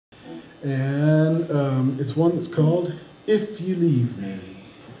And it's one that's called If You Leave Me.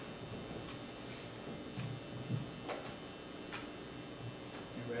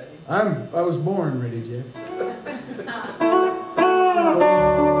 You ready? I was born ready, Jed.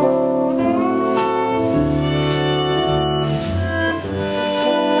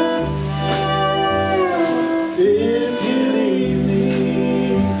 If you leave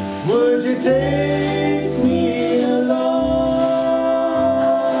me, would you take me along?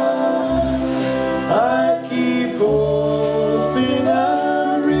 I keep hoping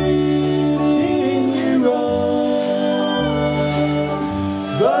I'm reading you wrong.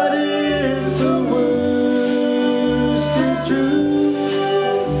 But if the worst is true,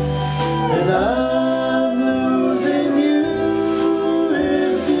 and I'm losing you,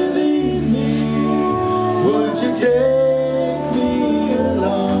 if you leave me, would you take me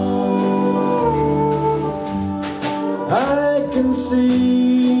along? I can see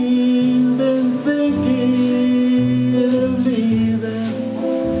you've been thinking of leaving.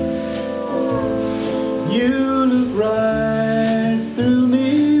 You look right through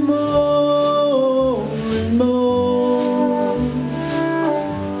me more and more.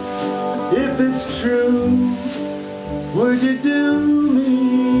 If it's true, would you do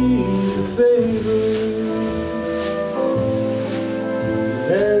me a favor?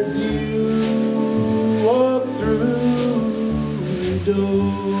 As you walk through the door,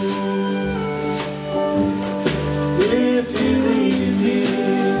 if you leave me,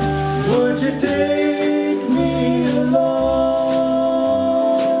 would you take me along?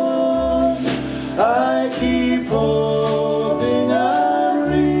 I keep hoping I'm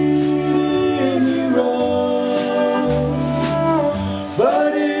reading you wrong.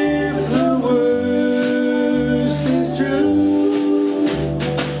 But if the worst is true,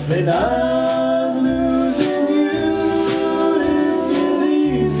 then I'm losing you. If you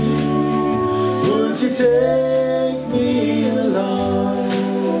leave me, would you take